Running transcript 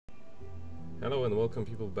Hello and welcome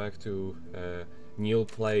people back to Neil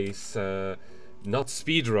Plays not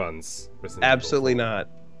speedruns. Absolutely not.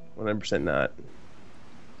 100% not.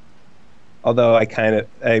 Although I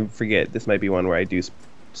forget, this might be one where I do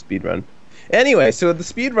speedrun. Anyway, so the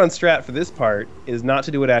speedrun strat for this part is not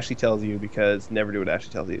to do what Ashley tells you, because never do what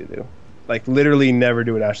Ashley tells you to do. Like, literally never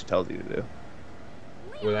do what Ashley tells you to do.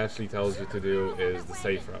 What Ashley tells you to do is the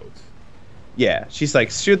safe route. Yeah, she's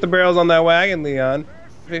like, shoot the barrels on that wagon, Leon.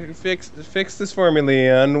 Fix this for me,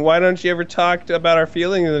 Leon. Why don't you ever talk about our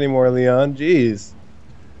feelings anymore, Leon? Jeez.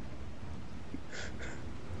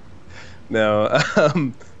 No,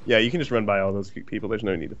 yeah, you can just run by all those people. There's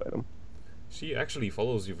no need to fight them. She actually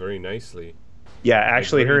follows you very nicely. Yeah,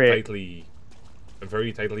 actually, like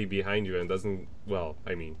very tightly behind you, and doesn't. Well,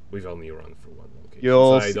 I mean, we've only run for one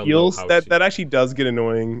location. That actually does get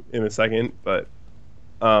annoying in a second, but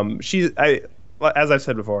as I've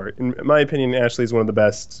said before, in my opinion, Ashley is one of the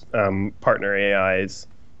best partner AIs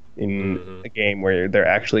in a game where they're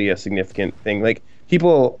actually a significant thing. Like,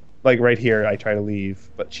 people, like right here, I try to leave,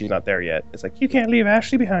 but she's not there yet. It's like, you can't leave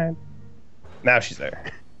Ashley behind. Now she's there.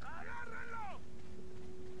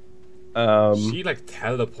 She like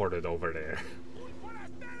teleported over there.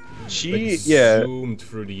 She like, zoomed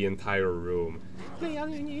through the entire room.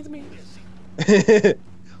 Leon, you need me.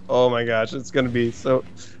 Oh my gosh, it's gonna be so.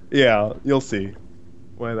 Yeah, you'll see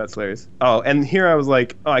why that's hilarious. Oh, and here I was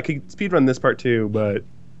like, oh, I could speedrun this part too, but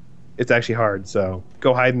it's actually hard. So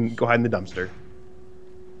go hide in the dumpster,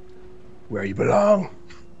 where you belong,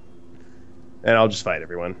 and I'll just fight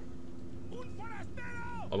everyone.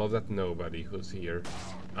 I love that nobody who's here.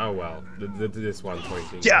 Oh well, this one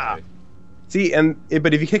pointing. Yeah. Okay. See,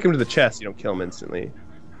 but if you kick him to the chest, you don't kill him instantly.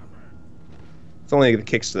 It's only the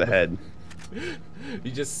kicks to the head.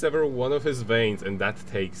 You just sever one of his veins, and that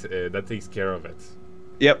takes care of it.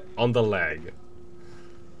 Yep. On the leg.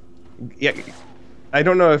 Yeah. I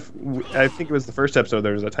don't know if I think it was the first episode.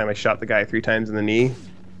 There was a time I shot the guy 3 times in the knee,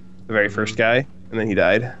 the very first guy, and then he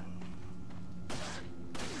died.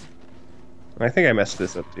 I think I messed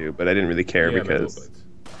this up too, but I didn't really care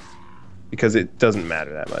because it doesn't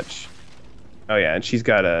matter that much. Oh yeah, and she's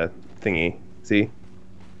got a thingy. See?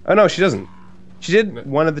 Oh no, she doesn't. She did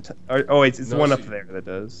one of the. Oh, it's the one up there that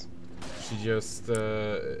does. She just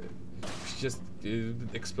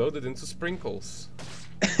exploded into sprinkles.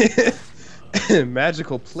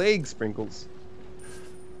 Magical plague sprinkles.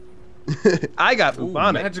 I got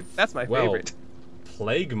bubonic. That's my favorite.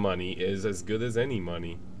 Plague money is as good as any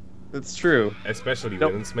money. That's true. Especially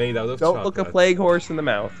when it's made out of chocolate. Don't look a plague horse in the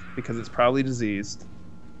mouth, because it's probably diseased.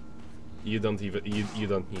 You don't need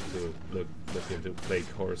to look into plague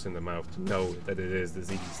horse in the mouth to know that it is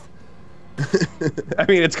diseased. I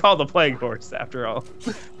mean, it's called the plague horse after all.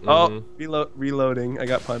 Oh, reloading. I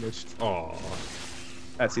got punished. Aw.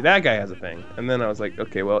 See, that guy has a thing. And then I was like,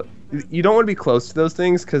 okay, well, you don't want to be close to those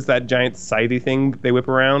things, because that giant scythe thing they whip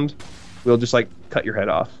around will just like cut your head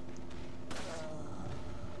off.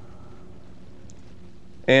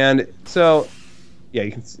 And so, yeah,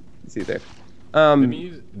 you can see it there.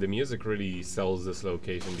 The music really sells this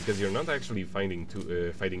location, because you're not actually fighting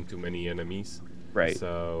too many enemies. Right.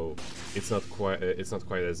 So it's not quite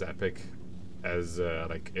as epic as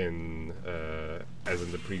like in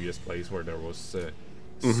the previous place where there was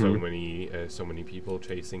so many people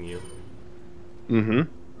chasing you.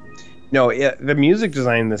 No, yeah, the music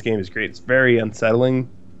design in this game is great. It's very unsettling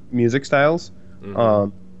music styles.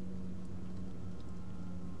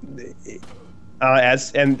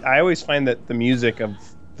 And I always find that the music of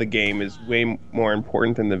the game is way more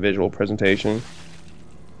important than the visual presentation.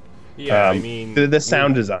 Yeah, I mean, the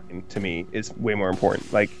sound design to me is way more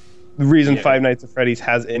important. Like, the reason Five Nights at Freddy's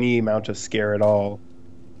has any amount of scare at all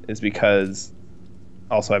is because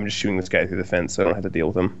also I'm just shooting this guy through the fence, so I don't have to deal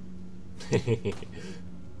with him.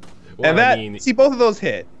 Well, and see, both of those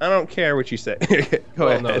hit. I don't care what you say. Go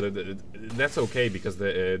ahead. No, that's okay, because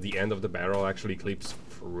the end of the barrel actually clips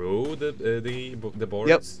through the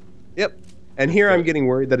boards. Yep. And here I'm getting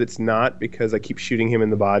worried that it's not, because I keep shooting him in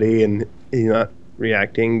the body and he's not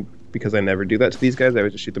reacting, because I never do that to these guys. I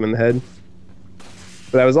always just shoot them in the head.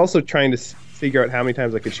 But I was also trying to figure out how many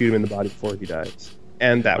times I could shoot him in the body before he dies,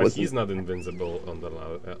 and that was. He's not invincible on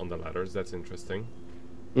the ladders. That's interesting.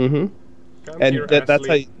 And that's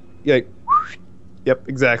how. Yeah. Yep.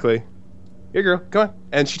 Exactly. Here, girl. Come on.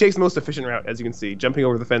 And she takes the most efficient route, as you can see, jumping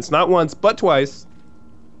over the fence not once but twice.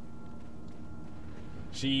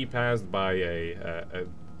 She passed by a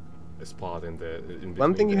spot in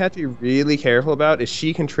One thing you have to be really careful about is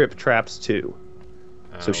she can trip traps too.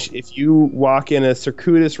 Oh. So if you walk in a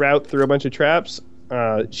circuitous route through a bunch of traps,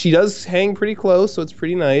 she does hang pretty close, so it's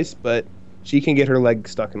pretty nice, but She can get her leg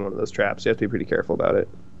stuck in one of those traps. You have to be pretty careful about it.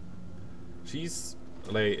 She's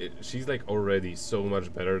like already so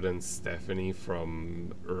much better than Stephanie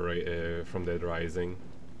from Dead Rising.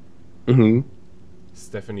 Mm-hmm.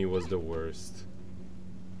 Stephanie was the worst.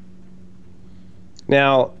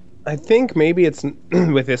 Now, I think maybe it's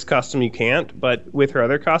with this costume you can't, but with her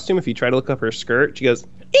other costume, if you try to look up her skirt, she goes,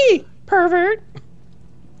 "Ee, pervert."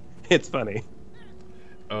 It's funny.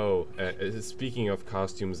 Oh, speaking of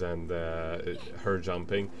costumes and her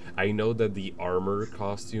jumping, I know that the armor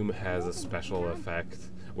costume has a special effect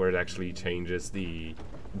where it actually changes the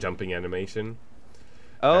jumping animation.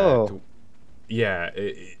 Oh, Yeah,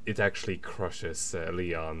 it actually crushes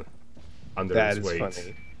Leon under that his is weight.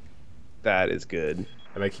 funny. That is good.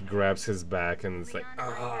 And like he grabs his back and it's like,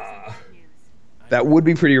 ah. That would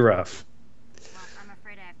be pretty rough.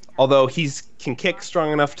 Although can kick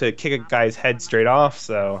strong enough to kick a guy's head straight off,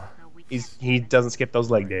 so he doesn't skip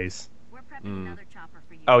those leg days.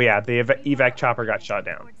 Oh yeah, the evac chopper got shot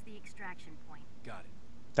down.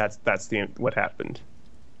 That's what happened.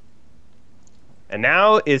 And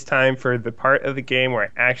now is time for the part of the game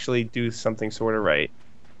where I actually do something sort of right.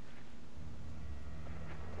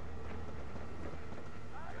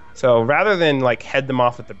 So rather than like head them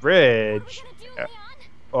off at the bridge,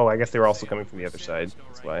 oh, I guess they were also coming from the other side.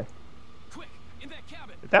 That's why.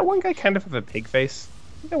 Did that one guy kind of have a pig face?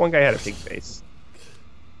 I think that one guy had a pig face.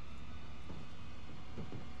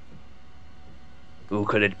 Who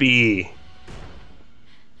could it be?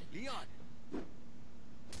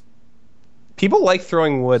 People like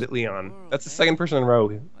throwing wood at Leon. That's the second person in a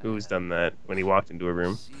row who's done that when he walked into a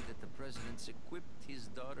room.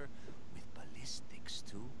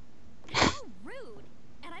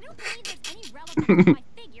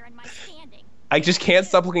 I just can't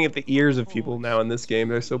stop looking at the ears of people now in this game.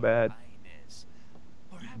 They're so bad.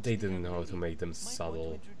 They didn't know how to make them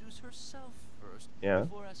subtle. Yeah.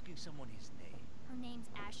 Her name's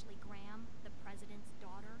Ashley Graham, the president's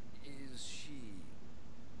daughter. Is she?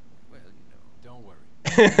 Well, don't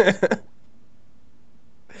worry.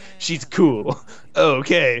 She's cool.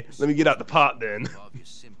 Okay, let me get out the pot then.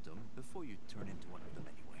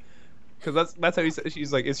 Because that's how he said.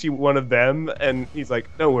 She's like, is she one of them? And he's like,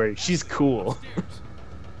 don't worry, she's cool.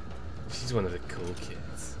 She's one of the cool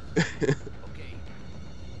kids.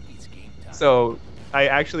 So I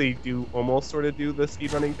actually do almost sort of do the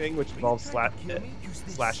speedrunning thing, which involves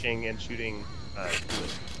slashing and shooting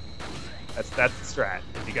Lewis. That's the strat.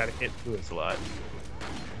 You got to hit Lewis a lot.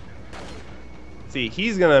 See,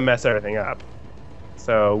 he's gonna mess everything up.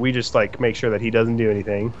 So we just like make sure that he doesn't do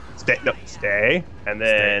anything. Stay, and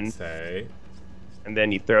then Stay. And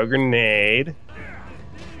then you throw a grenade,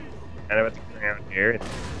 kind of at the ground here, and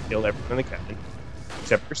kill everyone in the cabin,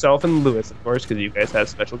 except yourself and Lewis, of course, because you guys have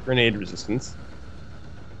special grenade resistance.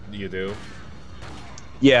 You do?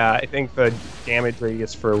 Yeah, I think the damage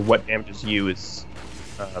radius for what damages you is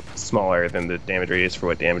smaller than the damage radius for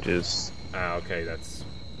what damages. Ah, okay, that's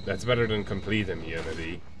better than complete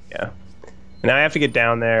immunity. Yeah. And now I have to get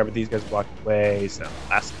down there, but these guys blocked away, so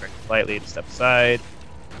I'll ask very politely to step aside.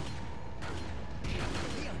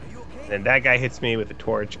 And then that guy hits me with a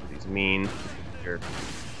torch because he's mean. Jerk.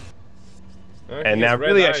 Okay, And now red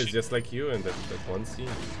really I eyes, should, just like you in that one scene.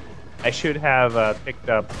 I should have picked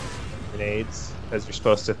up grenades, because you're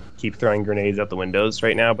supposed to keep throwing grenades out the windows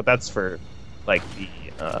right now, but that's for like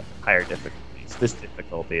the higher difficulties. This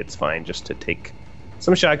difficulty, it's fine just to take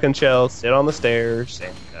some shotgun shells, sit on the stairs,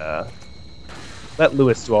 and let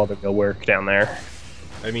Lewis do all the real work down there.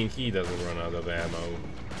 I mean, he doesn't run out of ammo.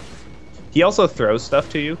 He also throws stuff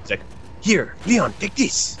to you. He's like, here, Leon, take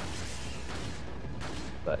this.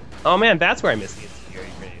 But, oh man, that's where I missed the incendiary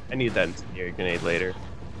grenade. I need that incendiary grenade later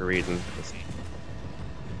for reasons to see.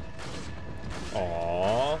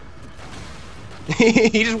 Aww.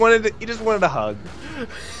 he just wanted a hug.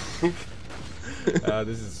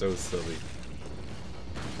 This is so silly.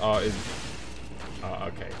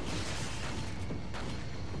 Okay.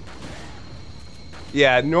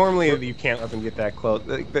 Yeah, normally you can't let them get that close.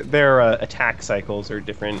 Their attack cycles are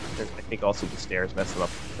different. I think also the stairs mess them up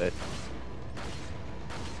a bit.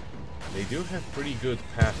 They do have pretty good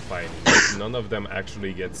pathfinding, but none of them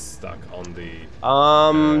actually get stuck on the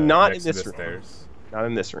not in next to this the room. stairs. Not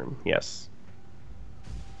in this room. Yes.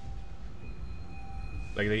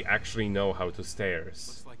 Like they actually know how to stairs.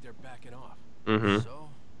 Looks like they're backing off. Mm-hmm. So,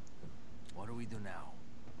 what do we do now?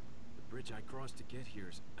 The bridge I crossed to get here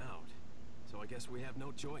is out, so I guess we have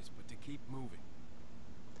no choice but to keep moving.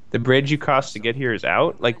 The bridge you crossed to get here is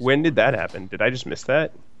out? Like, when did that happen? Did I just miss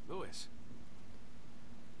that? Lewis.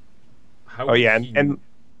 How Oh yeah, would he- and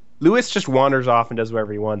Lewis just wanders off and does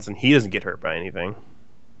whatever he wants, and he doesn't get hurt by anything.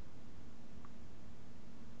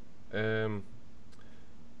 My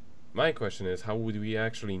question is, how would we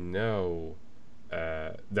actually know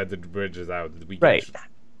that the bridge is out? That we can Right.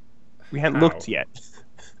 We hadn't How? looked yet.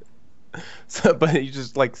 So, but he's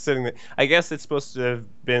just like sitting there. I guess it's supposed to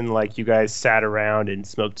have been like you guys sat around and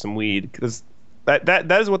smoked some weed because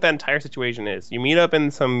that is what that entire situation is. You meet up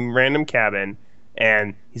in some random cabin,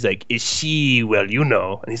 and he's like, "Is she? Well, you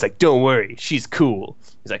know." And he's like, "Don't worry, she's cool."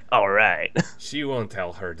 He's like, "All right." She won't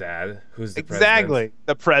tell her dad, who's the Exactly, president.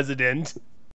 the president.